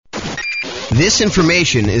This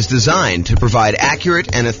information is designed to provide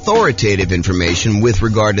accurate and authoritative information with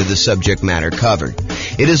regard to the subject matter covered.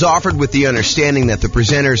 It is offered with the understanding that the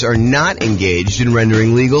presenters are not engaged in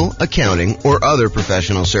rendering legal, accounting, or other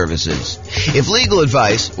professional services. If legal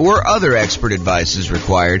advice or other expert advice is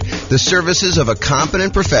required, the services of a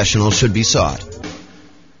competent professional should be sought.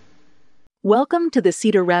 Welcome to the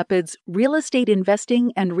Cedar Rapids Real Estate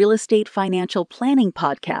Investing and Real Estate Financial Planning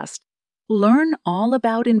Podcast. Learn all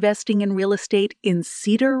about investing in real estate in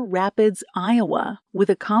Cedar Rapids, Iowa, with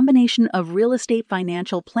a combination of real estate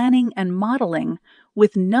financial planning and modeling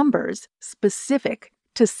with numbers specific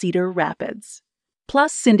to Cedar Rapids.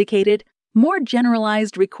 Plus syndicated, more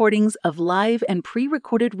generalized recordings of live and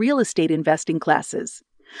pre-recorded real estate investing classes.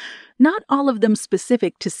 Not all of them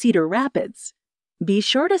specific to Cedar Rapids. Be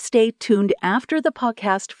sure to stay tuned after the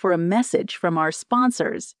podcast for a message from our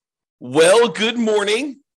sponsors. Well, good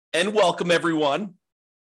morning. And welcome, everyone.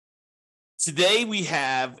 Today, we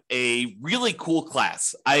have a really cool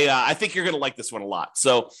class. I think you're going to like this one a lot.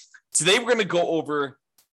 So today, we're going to go over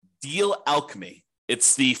Deal Alchemy.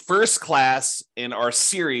 It's the first class in our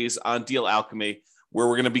series on Deal Alchemy, where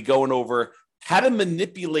we're going to be going over how to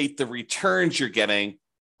manipulate the returns you're getting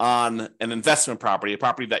on an investment property, a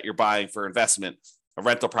property that you're buying for investment, a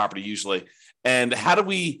rental property usually, and how do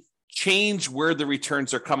we change where the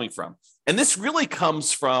returns are coming from. And this really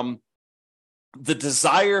comes from the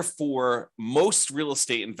desire for most real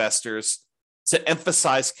estate investors to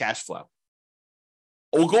emphasize cash flow.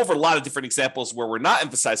 We'll go over a lot of different examples where we're not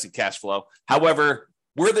emphasizing cash flow. However,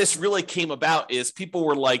 where this really came about is people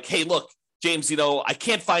were like, hey, look, James, I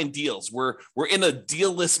can't find deals. We're in a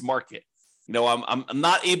deal-less market. I'm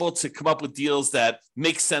not able to come up with deals that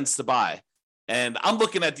make sense to buy. And I'm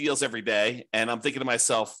looking at deals every day and I'm thinking to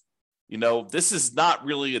myself, this is not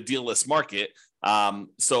really a deal-less market.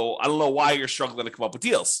 So I don't know why you're struggling to come up with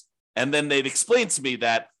deals. And then they'd explain to me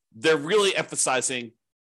that they're really emphasizing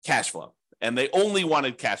cash flow and they only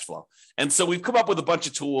wanted cash flow. And so we've come up with a bunch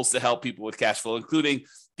of tools to help people with cash flow, including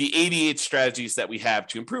the 88 strategies that we have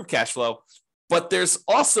to improve cash flow. But there's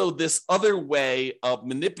also this other way of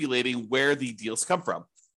manipulating where the deals come from.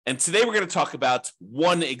 And today we're going to talk about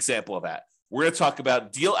one example of that. We're going to talk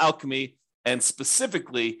about Deal Alchemy and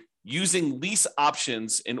specifically using lease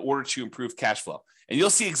options in order to improve cash flow. And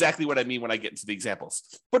you'll see exactly what I mean when I get into the examples.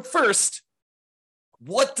 But first,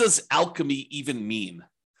 what does alchemy even mean?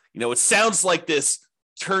 It sounds like this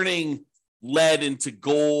turning lead into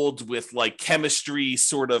gold with like chemistry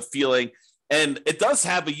sort of feeling. And it does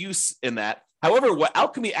have a use in that. However, what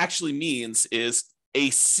alchemy actually means is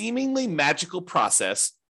a seemingly magical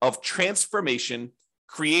process of transformation,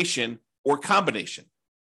 creation, or combination.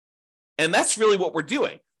 And that's really what we're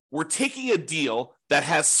doing. We're taking a deal that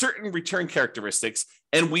has certain return characteristics,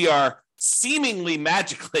 and we are seemingly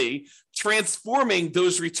magically transforming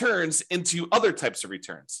those returns into other types of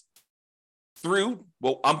returns through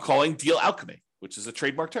what I'm calling deal alchemy, which is a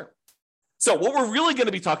trademark term. So what we're really going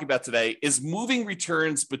to be talking about today is moving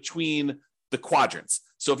returns between the quadrants.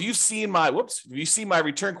 So if you've seen my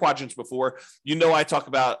return quadrants before, I talk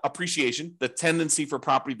about appreciation, the tendency for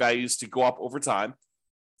property values to go up over time,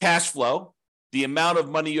 cash flow, the amount of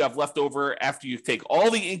money you have left over after you take all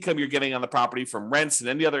the income you're getting on the property from rents and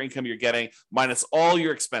any other income you're getting, minus all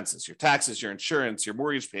your expenses, your taxes, your insurance, your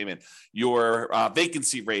mortgage payment, your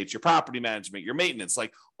vacancy rates, your property management, your maintenance,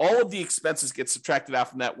 like all of the expenses get subtracted out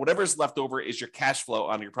from that. Whatever's left over is your cash flow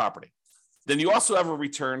on your property. Then you also have a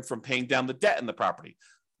return from paying down the debt in the property.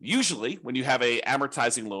 Usually when you have a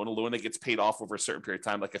amortizing loan, a loan that gets paid off over a certain period of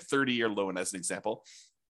time, like a 30-year loan as an example,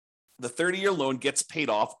 the 30-year loan gets paid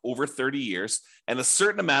off over 30 years, and a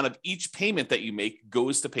certain amount of each payment that you make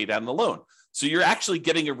goes to pay down the loan. So you're actually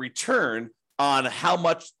getting a return on how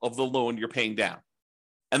much of the loan you're paying down.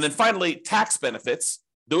 And then finally, tax benefits.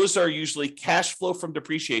 Those are usually cash flow from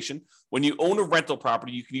depreciation. When you own a rental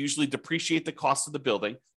property, you can usually depreciate the cost of the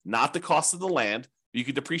building, not the cost of the land. You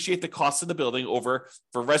can depreciate the cost of the building over,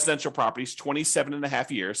 for residential properties, 27 and a half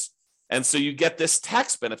years. And so you get this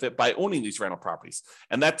tax benefit by owning these rental properties.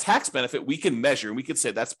 And that tax benefit we can measure, and we can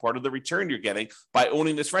say that's part of the return you're getting by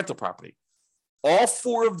owning this rental property. All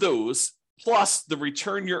four of those, plus the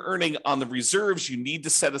return you're earning on the reserves you need to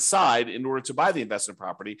set aside in order to buy the investment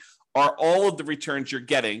property, are all of the returns you're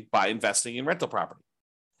getting by investing in rental property.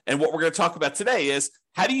 And what we're going to talk about today is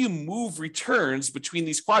how do you move returns between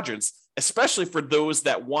these quadrants, especially for those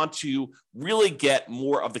that want to really get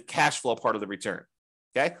more of the cash flow part of the return.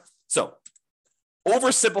 Okay. So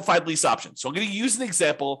oversimplified lease options. So I'm going to use an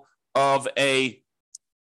example of a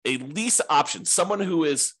lease option, someone who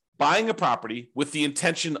is buying a property with the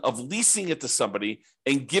intention of leasing it to somebody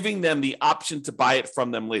and giving them the option to buy it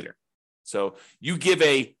from them later. So you give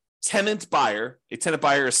a tenant buyer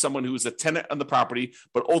is someone who is a tenant on the property,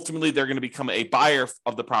 but ultimately they're going to become a buyer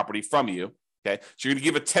of the property from you. Okay. So you're going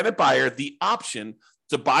to give a tenant buyer the option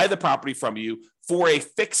to buy the property from you for a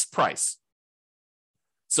fixed price.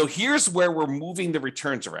 So here's where we're moving the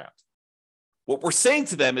returns around. What we're saying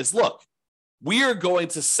to them is, look, we are going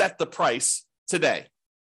to set the price today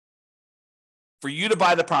for you to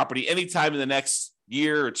buy the property anytime in the next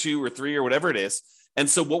year or 2 or 3 or whatever it is. And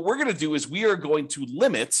so what we're going to do is we are going to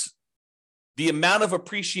limit the amount of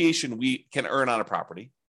appreciation we can earn on a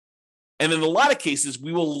property. And in a lot of cases,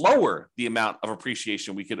 we will lower the amount of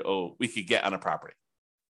appreciation we could get on a property.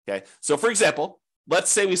 Okay. So for example, let's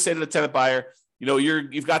say we say to the tenant buyer,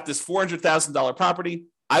 you've got this $400,000 property.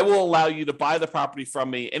 I will allow you to buy the property from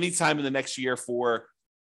me anytime in the next year for,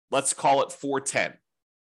 let's call it $410,000.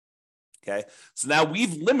 Okay. So now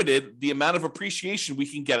we've limited the amount of appreciation we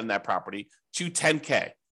can get in that property to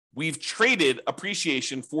 $10,000. We've traded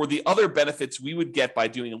appreciation for the other benefits we would get by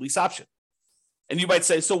doing a lease option. And you might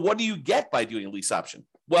say, so what do you get by doing a lease option?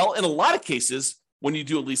 Well, in a lot of cases, when you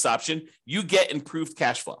do a lease option, you get improved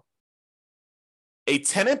cash flow. A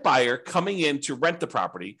tenant buyer coming in to rent the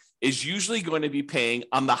property is usually going to be paying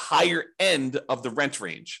on the higher end of the rent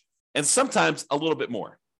range, and sometimes a little bit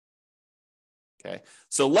more. Okay,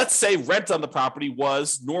 so let's say rent on the property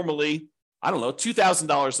was normally,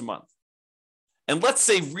 $2,000 a month. And let's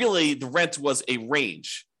say really the rent was a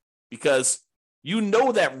range, because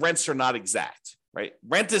that rents are not exact, right?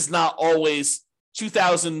 Rent is not always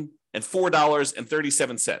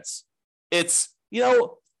 $2,004.37. It's,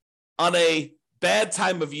 on a bad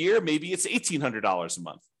time of year, maybe it's $1,800 a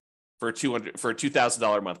month for a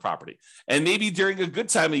 $2,000 a month property. And maybe during a good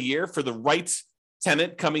time of year for the right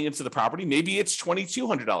tenant coming into the property, maybe it's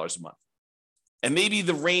 $2,200 a month. And maybe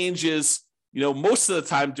the range is, most of the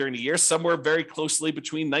time during the year, somewhere very closely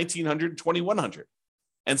between $1,900 and $2,100.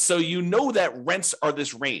 And so that rents are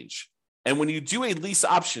this range. And when you do a lease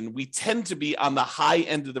option, we tend to be on the high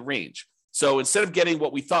end of the range. So instead of getting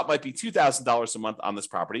what we thought might be $2,000 a month on this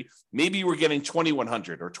property, maybe we're getting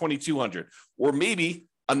 $2,100 or $2,200, or maybe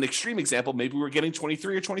an extreme example, maybe we're getting $2,300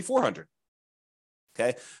 or $2,400.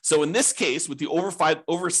 Okay. So in this case, with the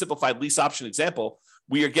oversimplified lease option example,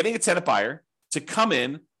 we are getting a tenant buyer to come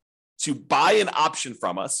in to buy an option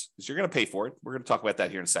from us, because you're going to pay for it. We're going to talk about that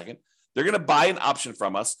here in a second. They're going to buy an option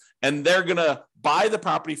from us, and they're going to buy the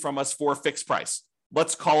property from us for a fixed price.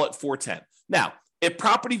 Let's call it $410,000. Now, if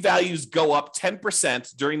property values go up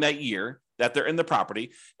 10% during that year that they're in the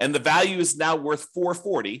property, and the value is now worth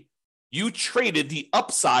 $440,000, you traded the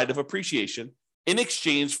upside of appreciation in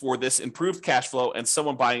exchange for this improved cash flow and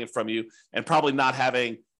someone buying it from you, and probably not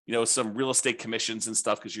having some real estate commissions and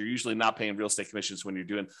stuff, because you're usually not paying real estate commissions when you're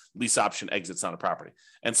doing lease option exits on a property.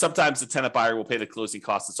 And sometimes the tenant buyer will pay the closing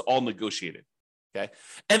costs. It's all negotiated. Okay.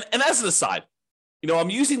 And as an aside, I'm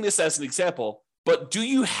using this as an example, but do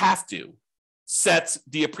you have to set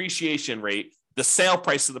the appreciation rate, the sale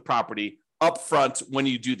price of the property up front when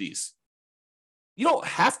you do these? You don't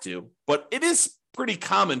have to, but it is pretty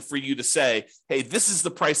common for you to say, hey, this is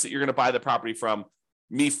the price that you're going to buy the property from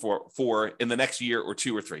me for in the next year or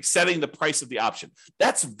 2 or 3, setting the price of the option.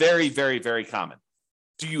 That's very, very, very common.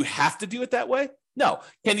 Do you have to do it that way? No.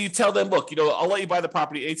 Can you tell them, look, I'll let you buy the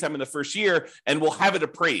property anytime in the first year, and we'll have it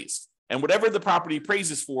appraised. And whatever the property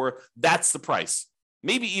appraises for, that's the price.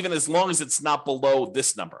 Maybe even as long as it's not below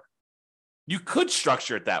this number. You could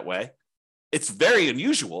structure it that way. It's very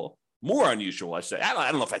unusual, more unusual, I say. I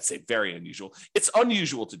don't know if I'd say very unusual. It's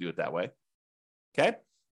unusual to do it that way. Okay.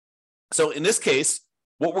 So in this case,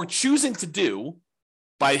 what we're choosing to do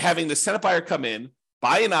by having the tenant buyer come in,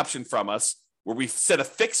 buy an option from us, where we set a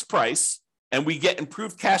fixed price and we get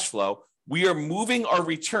improved cash flow, we are moving our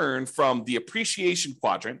return from the appreciation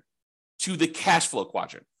quadrant to the cash flow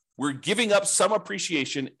quadrant. We're giving up some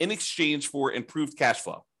appreciation in exchange for improved cash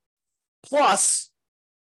flow. Plus,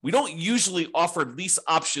 we don't usually offer lease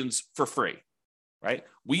options for free, right?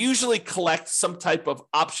 We usually collect some type of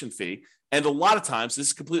option fee. And a lot of times, this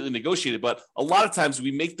is completely negotiated, but a lot of times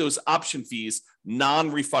we make those option fees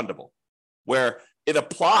non-refundable, where it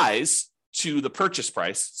applies to the purchase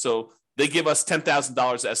price. So they give us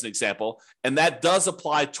 $10,000 as an example, and that does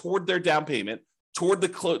apply toward their down payment, toward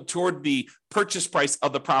the purchase price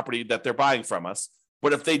of the property that they're buying from us.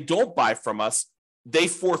 But if they don't buy from us, they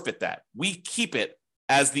forfeit that. We keep it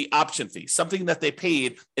as the option fee, something that they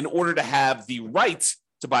paid in order to have the right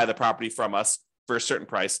to buy the property from us for a certain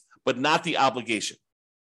price, but not the obligation.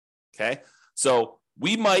 Okay. So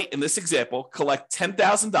we might, in this example, collect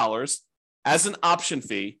 $10,000 as an option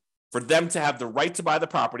fee for them to have the right to buy the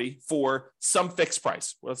property for some fixed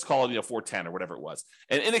price. Let's call it, $410 or whatever it was.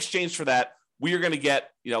 And in exchange for that, we are going to get,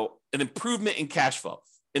 an improvement in cash flow.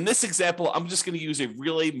 In this example, I'm just going to use a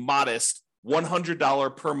really modest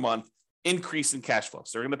 $100 per month increase in cash flow.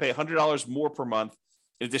 So we're going to pay $100 more per month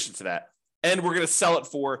in addition to that. And we're going to sell it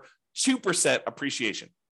for 2% appreciation.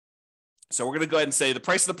 So we're going to go ahead and say the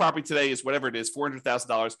price of the property today is whatever it is,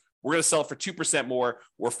 $400,000. We're going to sell it for 2% more,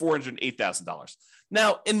 or $408,000.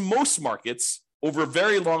 Now, in most markets, over a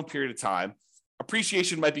very long period of time,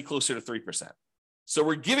 appreciation might be closer to 3%. So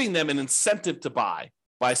we're giving them an incentive to buy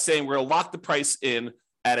by saying we're going to lock the price in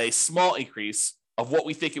at a small increase of what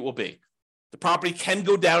we think it will be. The property can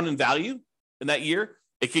go down in value in that year.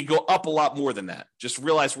 It could go up a lot more than that. Just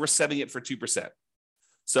realize we're setting it for 2%.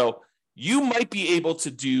 So you might be able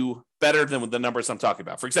to do better than the numbers I'm talking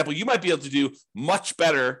about. For example, you might be able to do much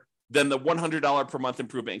better than the $100 per month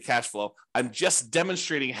improvement in cash flow. I'm just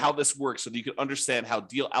demonstrating how this works so that you can understand how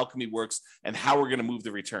Deal Alchemy works and how we're going to move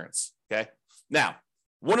the returns. Okay. Now,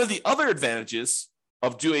 one of the other advantages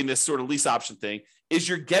of doing this sort of lease option thing is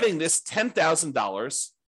you're getting this $10,000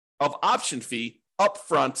 of option fee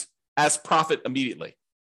upfront as profit immediately.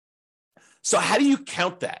 So how do you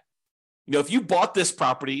count that? If you bought this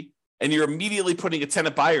property and you're immediately putting a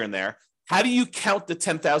tenant buyer in there, how do you count the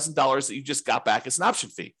 $10,000 that you just got back as an option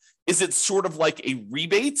fee? Is it sort of like a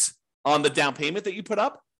rebate on the down payment that you put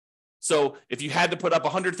up? So if you had to put up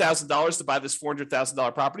 $100,000 to buy this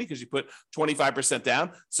 $400,000 property because you put 25%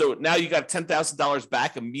 down, so now you got $10,000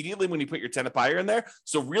 back immediately when you put your tenant buyer in there.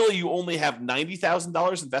 So really you only have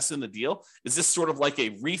 $90,000 invested in the deal. Is this sort of like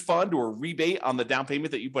a refund or a rebate on the down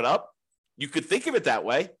payment that you put up? You could think of it that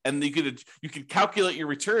way, and you could calculate your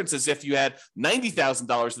returns as if you had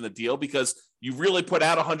 $90,000 in the deal because you really put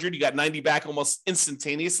out 100, you got 90 back almost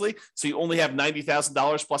instantaneously. So you only have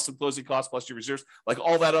 $90,000 plus some closing costs plus your reserves, like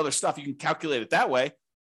all that other stuff. You can calculate it that way,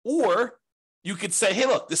 or you could say, "Hey,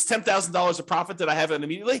 look, this $10,000 of profit that I have in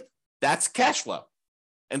immediately, that's cash flow."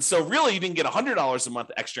 And so really, you didn't get $100 a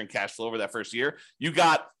month extra in cash flow over that first year. You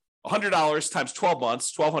got $100 times 12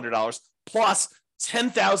 months, $1,200 plus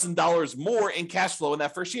 $10,000 more in cash flow in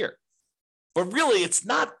that first year. But really, it's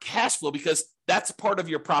not cash flow because that's part of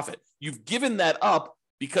your profit. You've given that up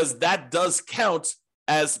because that does count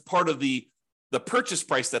as part of the purchase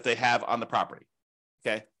price that they have on the property.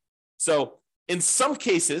 Okay. So in some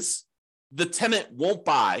cases, the tenant won't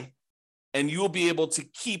buy and you will be able to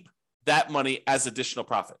keep that money as additional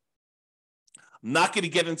profit. I'm not going to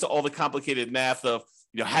get into all the complicated math of,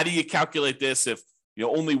 how do you calculate this if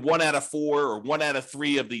only 1 out of 4 or 1 out of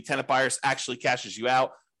 3 of the tenant buyers actually cashes you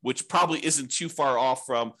out, which probably isn't too far off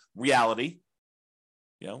from reality,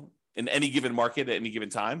 in any given market at any given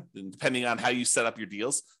time, and depending on how you set up your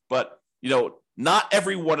deals. But, not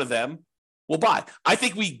every one of them will buy. I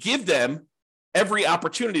think we give them every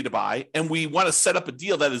opportunity to buy, and we want to set up a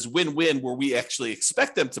deal that is win-win where we actually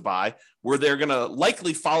expect them to buy, where they're going to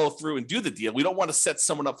likely follow through and do the deal. We don't want to set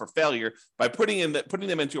someone up for failure by putting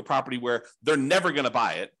them into a property where they're never going to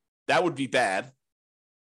buy it. That would be bad.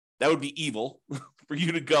 That would be evil for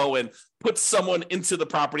you to go and put someone into the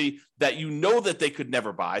property that that they could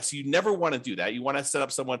never buy. So you never want to do that. You want to set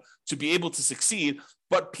up someone to be able to succeed,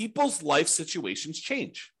 but people's life situations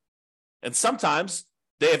change. And sometimes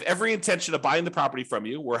they have every intention of buying the property from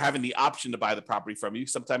you or having the option to buy the property from you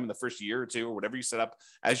sometime in the first year or two or whatever you set up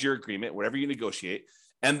as your agreement, whatever you negotiate.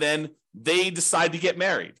 And then they decide to get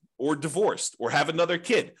married or divorced or have another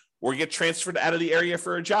kid or get transferred out of the area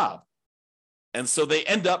for a job. And so they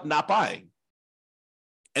end up not buying.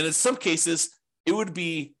 And in some cases, it would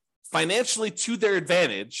be financially to their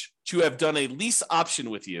advantage to have done a lease option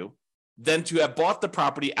with you than to have bought the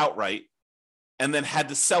property outright and then had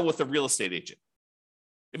to sell with a real estate agent.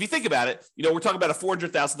 If you think about it, we're talking about a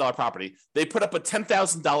 $400,000 property. They put up a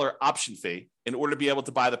 $10,000 option fee in order to be able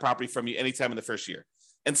to buy the property from you anytime in the first year.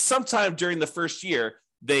 And sometime during the first year,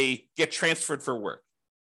 they get transferred for work.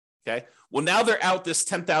 Okay. Well, now they're out this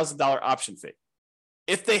 $10,000 option fee.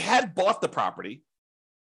 If they had bought the property,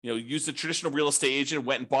 used a traditional real estate agent,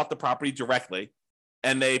 went and bought the property directly,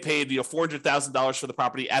 and they paid $400,000 for the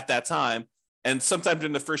property at that time, and sometime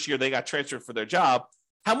during the first year they got transferred for their job,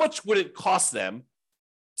 how much would it cost them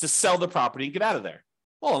to sell the property and get out of there?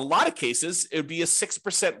 Well, in a lot of cases, it would be a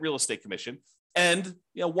 6% real estate commission and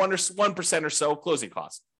 1% or so closing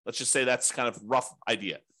costs. Let's just say that's kind of a rough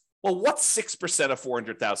idea. Well, what's 6% of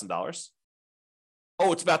 $400,000?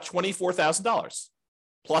 Oh, it's about $24,000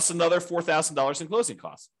 plus another $4,000 in closing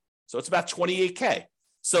costs. So it's about $28K.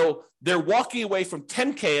 So they're walking away from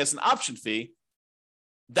 $10K as an option fee.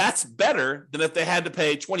 That's better than if they had to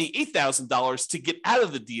pay $28,000 to get out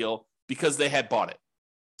of the deal because they had bought it.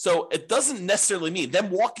 So it doesn't necessarily mean them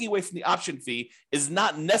walking away from the option fee is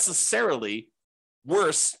not necessarily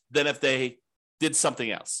worse than if they did something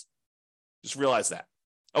else. Just realize that.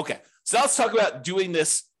 Okay, so now let's talk about doing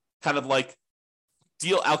this kind of like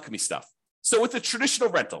deal alchemy stuff. So with the traditional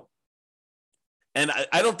rental, and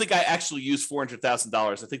I don't think I actually use $400,000.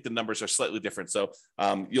 I think the numbers are slightly different. So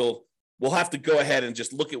we'll have to go ahead and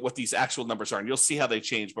just look at what these actual numbers are, and you'll see how they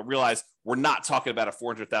change. But realize we're not talking about a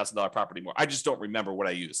 $400,000 property anymore. I just don't remember what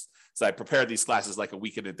I used. So I prepared these classes like a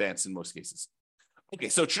week in advance in most cases. Okay,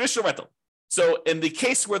 so traditional rental. So in the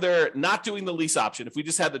case where they're not doing the lease option, if we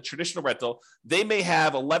just had the traditional rental, they may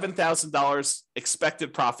have $11,000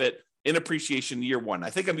 expected profit in appreciation year one.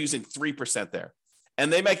 I think I'm using 3% there.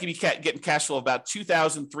 And they might be getting cash flow of about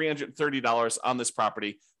 $2,330 on this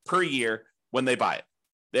property per year when they buy it.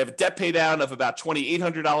 They have a debt pay down of about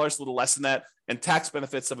 $2,800, a little less than that, and tax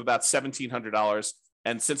benefits of about $1,700.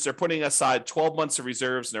 And since they're putting aside 12 months of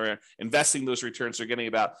reserves and they're investing those returns, they're getting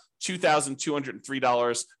about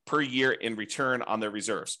 $2,203 per year in return on their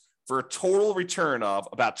reserves for a total return of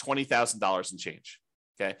about $20,000 and change.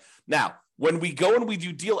 Okay. Now, when we go and we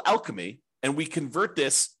do deal alchemy and we convert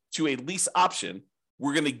this to a lease option,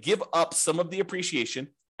 we're going to give up some of the appreciation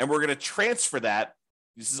and we're going to transfer that.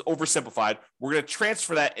 This is oversimplified. We're going to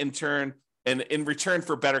transfer that in turn and in return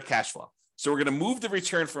for better cash flow. So we're going to move the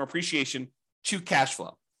return from appreciation to cash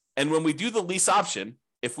flow. And when we do the lease option,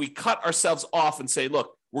 if we cut ourselves off and say,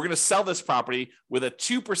 look, we're going to sell this property with a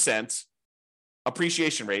 2%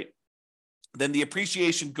 appreciation rate, then the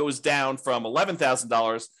appreciation goes down from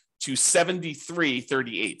 $11,000 to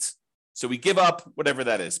 $73,338. So we give up whatever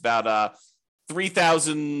that is, about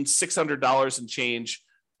 $3,600 and change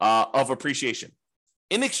of appreciation.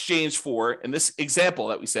 In exchange for, in this example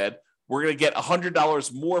that we said, we're going to get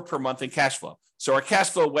 $100 more per month in cash flow. So our cash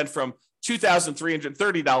flow went from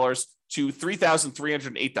 $2,330 to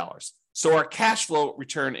 $3,308. So our cash flow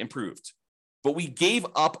return improved, but we gave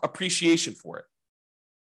up appreciation for it.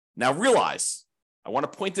 Now realize, I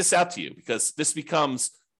want to point this out to you because this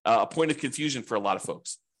becomes a point of confusion for a lot of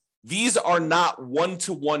folks. These are not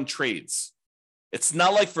one-to-one trades. It's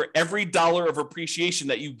not like for every dollar of appreciation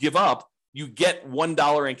that you give up, you get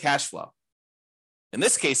 $1 in cash flow. In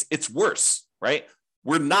this case, it's worse, right?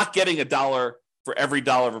 We're not getting $1 for every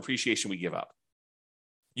dollar of appreciation we give up.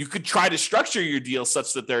 You could try to structure your deal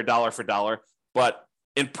such that they're dollar for dollar, but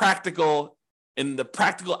in the practical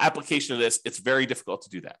application of this, it's very difficult to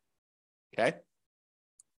do that. Okay.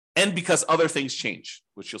 And because other things change,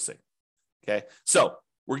 which you'll see. Okay. So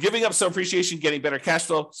we're giving up some appreciation, getting better cash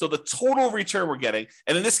flow. So the total return we're getting,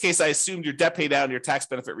 and in this case, I assumed your debt pay down and your tax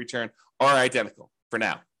benefit return are identical for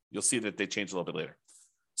now. You'll see that they change a little bit later.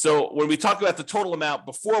 So when we talk about the total amount,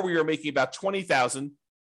 before we were making about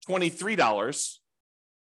 $20,023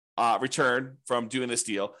 return from doing this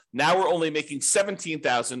deal. Now we're only making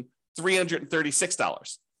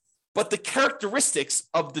 $17,336. But the characteristics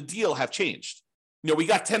of the deal have changed. We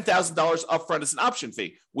got $10,000 upfront as an option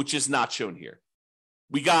fee, which is not shown here.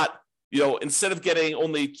 We got, instead of getting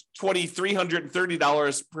only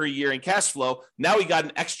 $2,330 per year in cash flow, now we got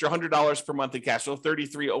an extra $100 per month in cash flow,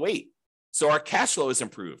 $3,308. So our cash flow is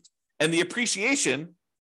improved. And the appreciation,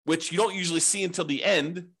 which you don't usually see until the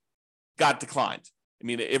end, got declined.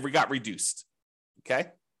 It got reduced. Okay?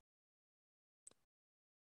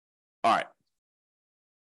 All right.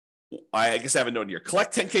 I guess I have a note here.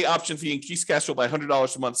 Collect $10K option fee, increase cash flow by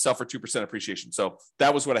 $100 a month, sell for 2% appreciation. So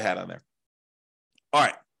that was what I had on there. All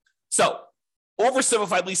right. So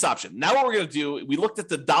oversimplified lease option. Now what we're going to do, we looked at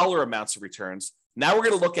the dollar amounts of returns. Now we're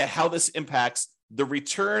going to look at how this impacts the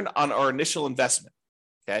return on our initial investment.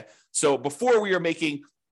 Okay. So before we were making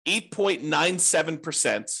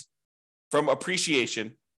 8.97% from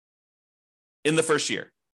appreciation in the first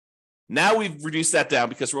year. Now we've reduced that down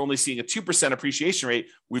because we're only seeing a 2% appreciation rate.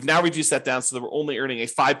 We've now reduced that down so that we're only earning a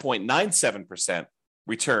 5.97%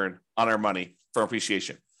 return on our money from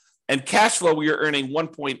appreciation. And cash flow, we are earning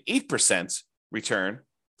 1.8% return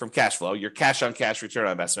from cash flow, your cash on cash return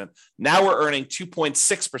on investment. Now we're earning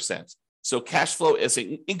 2.6%. So cash flow is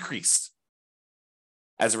increased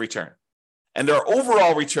as a return. And our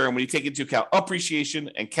overall return, when you take into account appreciation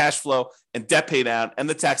and cash flow and debt pay down and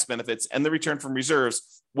the tax benefits and the return from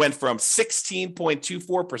reserves, went from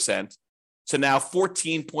 16.24% to now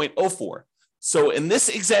 14.04%. So in this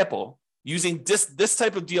example, using this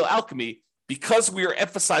type of deal alchemy, because we are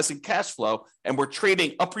emphasizing cash flow and we're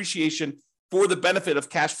trading appreciation for the benefit of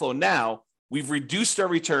cash flow now, we've reduced our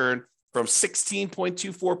return from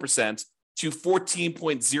 16.24% to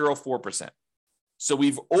 14.04%. So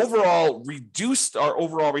we've overall reduced our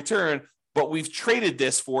overall return, but we've traded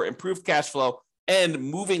this for improved cash flow and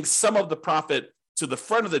moving some of the profit to the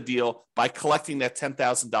front of the deal by collecting that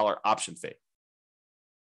 $10,000 option fee.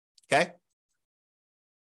 Okay?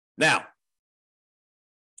 Now,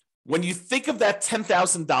 when you think of that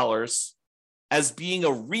 $10,000 as being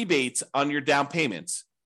a rebate on your down payment,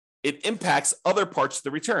 it impacts other parts of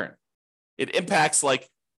the return. It impacts like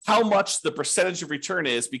how much the percentage of return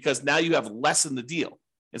is, because now you have less in the deal.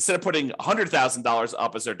 Instead of putting $100,000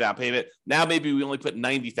 up as our down payment, now maybe we only put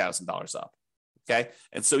 $90,000 up. Okay?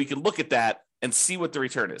 And so you can look at that and see what the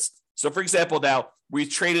return is. So for example, now we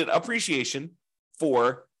traded appreciation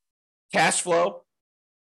for cash flow,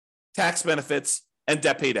 tax benefits, and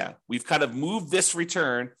debt pay down. We've kind of moved this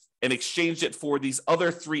return and exchanged it for these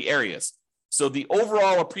other three areas. So the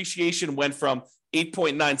overall appreciation went from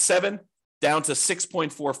 8.97 down to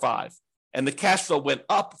 6.45. And the cash flow went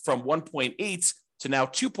up from 1.8 to now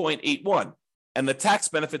 2.81. And the tax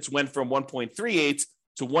benefits went from 1.38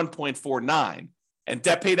 to 1.49. And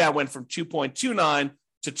debt pay down went from 2.29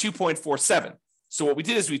 to 2.47. So what we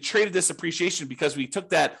did is we traded this appreciation because we took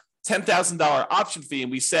that $10,000 option fee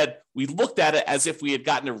and we said we looked at it as if we had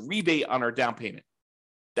gotten a rebate on our down payment.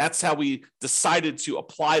 That's how we decided to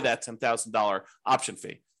apply that $10,000 option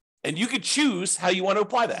fee. And you could choose how you want to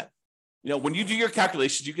apply that. You know, when you do your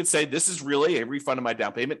calculations, you can say this is really a refund of my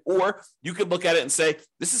down payment, or you could look at it and say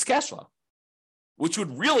this is cash flow, which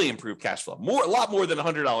would really improve cash flow a lot more than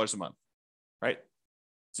 $100 a month, right?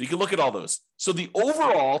 So you can look at all those. So the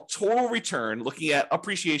overall total return, looking at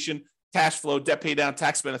appreciation, cash flow, debt pay down,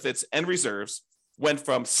 tax benefits, and reserves, went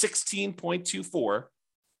from 16.24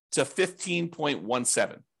 to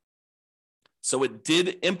 15.17. So it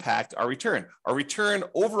did impact our return. Our return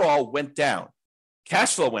overall went down.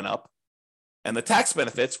 Cash flow went up, and the tax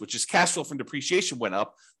benefits, which is cash flow from depreciation, went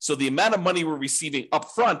up. So the amount of money we're receiving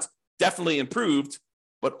upfront definitely improved,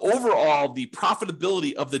 but overall, the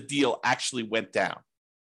profitability of the deal actually went down.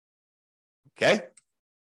 Okay?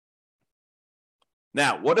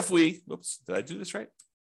 Now, what if we, did I do this right?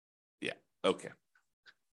 Yeah, okay.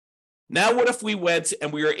 Now, what if we went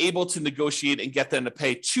and we were able to negotiate and get them to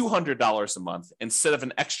pay $200 a month instead of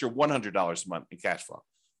an extra $100 a month in cash flow?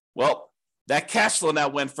 Well, that cash flow now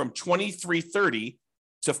went from $2,330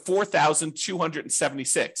 to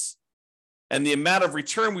 $4,276. And the amount of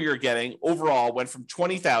return we were getting overall went from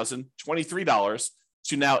 $23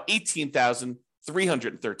 to now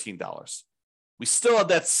 $18,313. We still had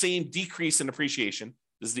that same decrease in appreciation.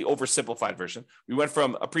 This is the oversimplified version. We went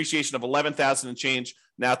from appreciation of $11,000 and change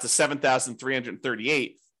now to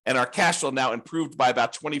 $7,338, and our cash flow now improved by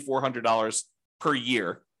about $2,400 per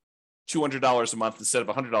year, $200 a month instead of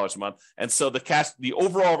 $100 a month. And so the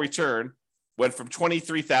overall return went from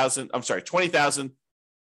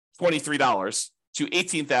 $20,023 to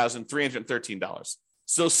 $18,313.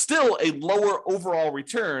 So still a lower overall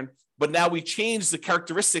return, but now we changed the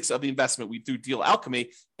characteristics of the investment through Deal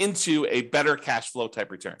Alchemy into a better cash flow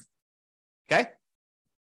type return. Okay?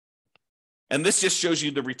 And this just shows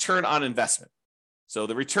you the return on investment. So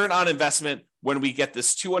the return on investment, when we get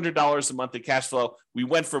this $200 a month in cash flow, we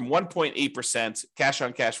went from 1.8% cash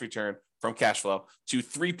on cash return from cash flow to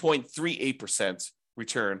 3.38%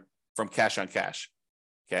 return from cash on cash.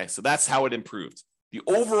 Okay, so that's how it improved. The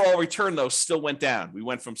overall return, though, still went down. We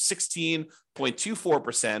went from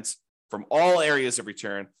 16.24% from all areas of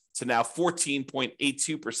return to now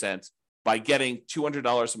 14.82% by getting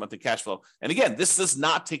 $200 a month in cash flow. And again, this does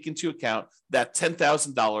not take into account that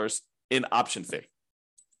 $10,000 in option fee.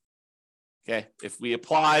 Okay, if we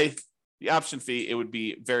apply the option fee, it would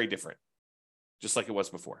be very different, just like it was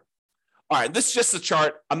before. All right, this is just a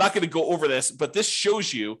chart. I'm not going to go over this, but this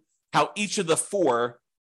shows you how each of the four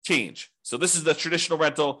change. So this is the traditional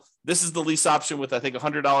rental. This is the lease option with, I think,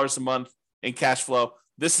 $100 a month in cash flow.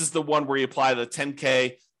 This is the one where you apply the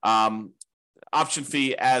 $10K option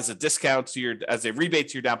fee as a discount as a rebate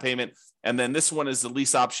to your down payment. And then this one is the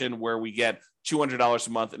lease option where we get $200 a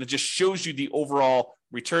month. And it just shows you the overall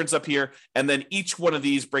returns up here. And then each one of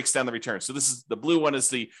these breaks down the return. So this is the blue one is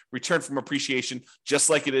the return from appreciation, just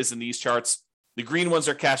like it is in these charts. The green ones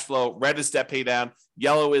are cash flow. Red is debt pay down.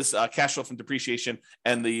 Yellow is cash flow from depreciation.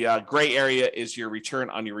 And the gray area is your return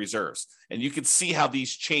on your reserves. And you can see how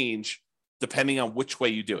these change depending on which way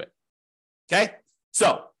you do it. Okay?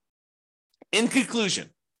 So, in conclusion,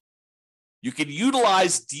 you can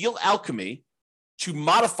utilize Deal Alchemy to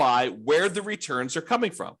modify where the returns are coming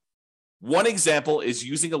from. One example is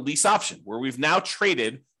using a lease option, where we've now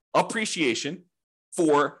traded appreciation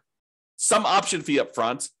for some option fee up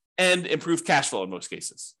front and improved cash flow in most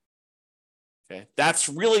cases. Okay, that's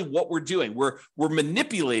really what we're doing. We're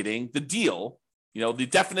manipulating the deal. You know, the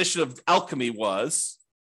definition of alchemy was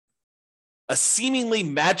a seemingly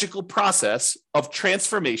magical process of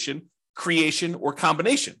transformation creation, or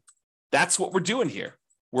combination. That's what we're doing here.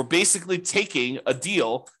 We're basically taking a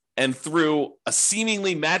deal and through a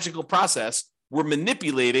seemingly magical process, we're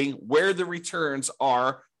manipulating where the returns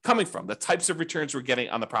are coming from, the types of returns we're getting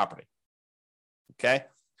on the property. Okay?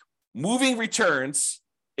 Moving returns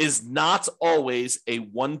is not always a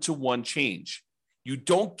one-to-one change. You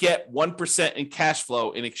don't get 1% in cash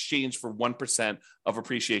flow in exchange for 1% of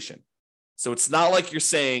appreciation. So it's not like you're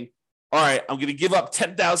saying, all right, I'm going to give up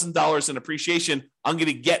 $10,000 in appreciation. I'm going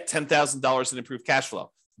to get $10,000 in improved cash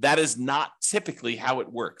flow. That is not typically how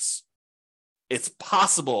it works. It's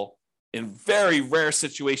possible in very rare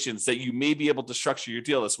situations that you may be able to structure your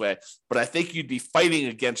deal this way, but I think you'd be fighting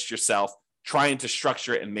against yourself trying to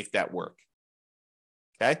structure it and make that work.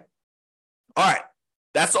 Okay? All right.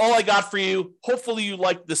 That's all I got for you. Hopefully you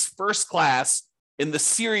liked this first class in the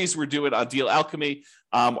series we're doing on Deal Alchemy.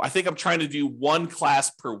 I think I'm trying to do one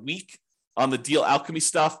class per week on the Deal Alchemy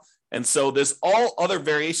stuff. And so there's all other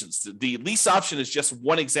variations. The lease option is just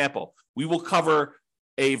one example. We will cover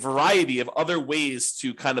a variety of other ways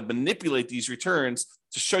to kind of manipulate these returns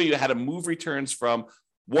to show you how to move returns from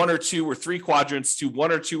 1 or 2 or 3 quadrants to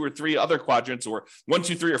 1 or 2 or 3 other quadrants, or 1,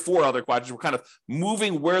 2, 3 or 4 other quadrants. We're kind of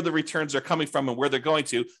moving where the returns are coming from and where they're going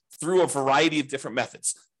to through a variety of different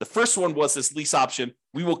methods. The first one was this lease option.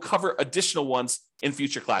 We will cover additional ones in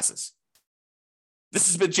future classes. This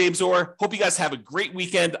has been James Orr. Hope you guys have a great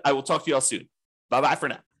weekend. I will talk to you all soon. Bye-bye for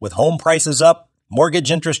now. With home prices up,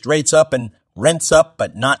 mortgage interest rates up, and rents up,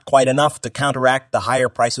 but not quite enough to counteract the higher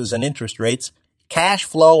prices and interest rates, cash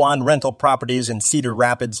flow on rental properties in Cedar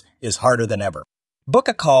Rapids is harder than ever. Book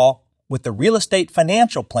a call with the Real Estate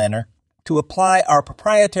Financial Planner to apply our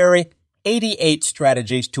proprietary 88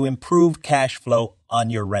 strategies to improve cash flow on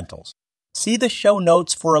your rentals. See the show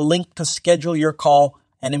notes for a link to schedule your call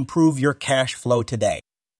and improve your cash flow today.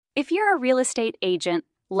 If you're a real estate agent,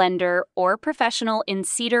 lender, or professional in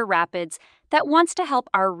Cedar Rapids that wants to help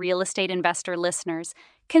our real estate investor listeners,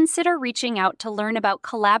 consider reaching out to learn about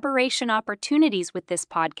collaboration opportunities with this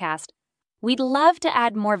podcast. We'd love to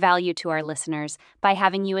add more value to our listeners by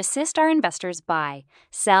having you assist our investors buy,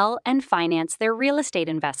 sell, and finance their real estate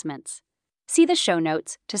investments. See the show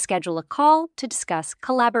notes to schedule a call to discuss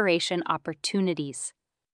collaboration opportunities.